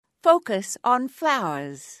Focus on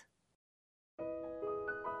Flowers.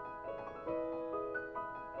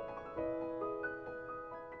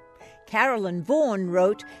 Carolyn Vaughan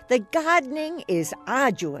wrote that gardening is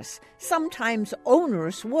arduous, sometimes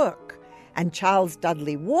onerous work, and Charles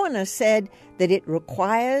Dudley Warner said that it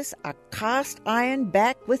requires a cast-iron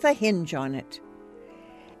back with a hinge on it.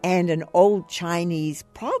 And an old Chinese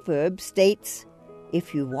proverb states,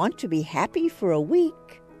 "If you want to be happy for a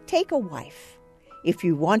week, take a wife. If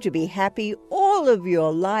you want to be happy all of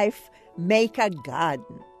your life, make a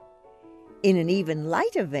garden." In an even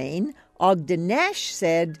lighter vein, Ogden Nash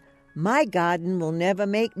said, "My garden will never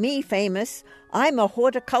make me famous. I'm a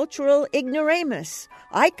horticultural ignoramus.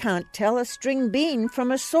 I can't tell a string bean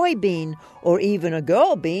from a soybean, or even a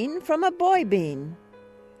girl bean from a boy bean."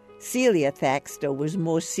 Celia Thaxter was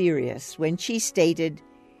more serious when she stated,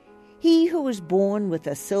 "He who is born with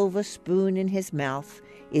a silver spoon in his mouth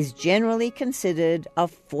is generally considered a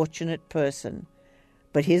fortunate person,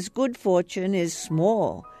 but his good fortune is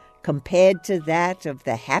small compared to that of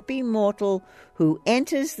the happy mortal who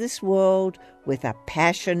enters this world with a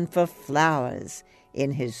passion for flowers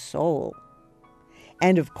in his soul."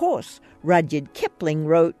 And of course, Rudyard Kipling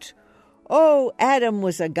wrote, "Oh, Adam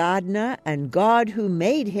was a gardener, and God who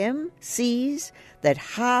made him sees that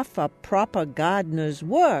half a proper gardener's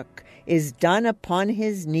work is done upon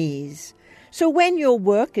his knees. So when your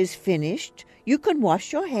work is finished, you can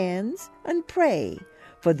wash your hands and pray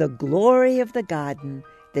for the glory of the garden,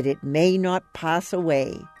 that it may not pass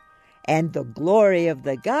away. And the glory of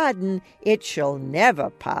the garden, it shall never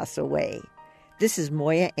pass away." This is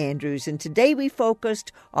Moya Andrews, and today we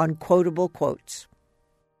focused on quotable quotes.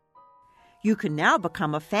 You can now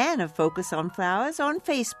become a fan of Focus on Flowers on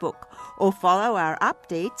Facebook or follow our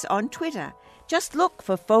updates on Twitter. Just look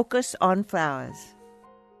for Focus on Flowers.